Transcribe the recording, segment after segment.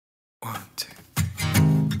1, 2.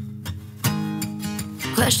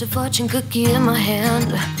 Crushed a fortune cookie in my hand.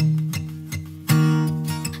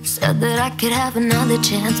 Said that I could have another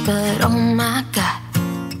chance, but oh my God,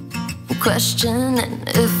 I'm questioning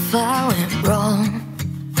if I went wrong.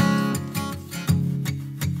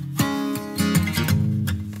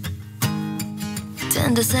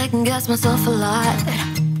 Tend to second guess myself a lot.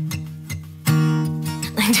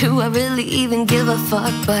 Like, do I really even give a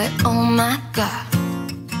fuck? But oh my God,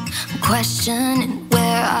 I'm questioning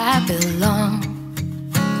where I belong.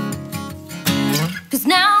 'Cause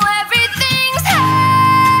now everything's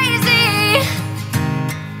hazy,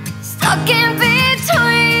 stuck in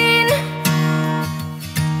between,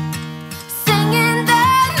 singing the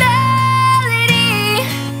melody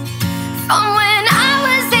from when I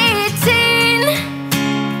was 18.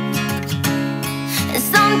 And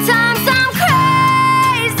sometimes I'm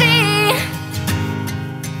crazy,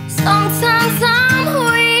 sometimes I'm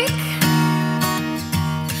weak,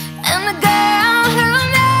 and the girl who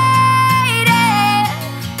made it,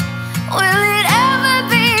 will it ever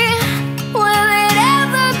be? Will it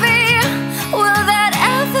ever be? Will that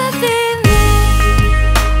ever be me?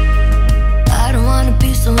 I don't wanna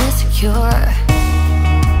be so insecure.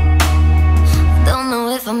 Don't know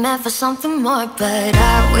if I'm meant for something more, but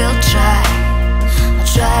I will try. I'll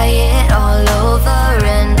try it all over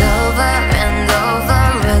and over and over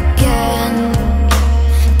again.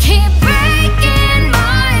 Keep breaking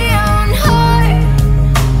my own heart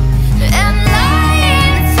and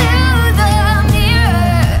lying to the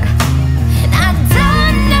mirror. And I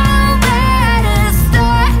don't know where to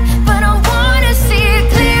start, but I wanna see it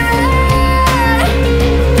clearer.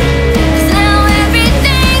 'Cause now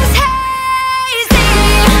everything's hazy,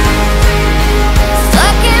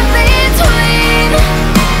 stuck in between,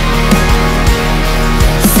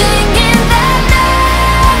 singing that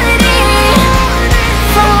melody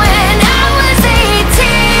from when I was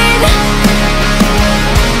 18.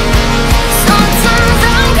 Sometimes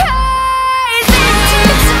I'm crazy,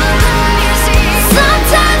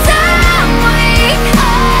 sometimes I'm weak,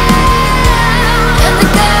 and the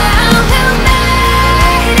girl who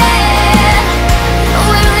made it,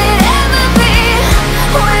 will it ever be?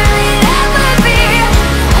 Will it ever be?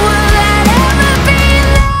 Will that ever be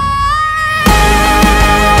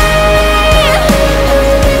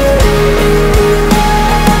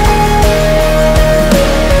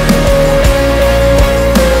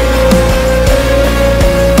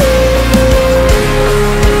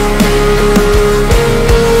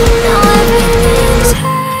Now everything's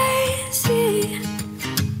hazy,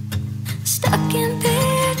 stuck in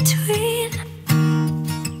between,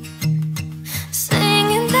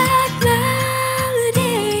 singing that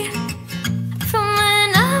melody from when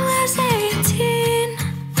I was 18.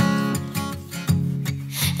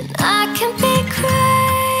 And I can be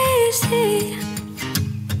crazy,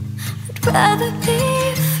 I'd rather be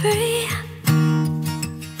free.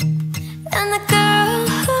 And the girl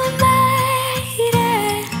who made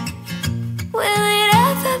it, will it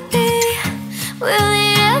ever be? Will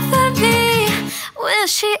it ever be? Will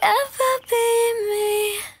she ever be me?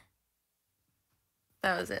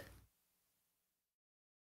 That was it.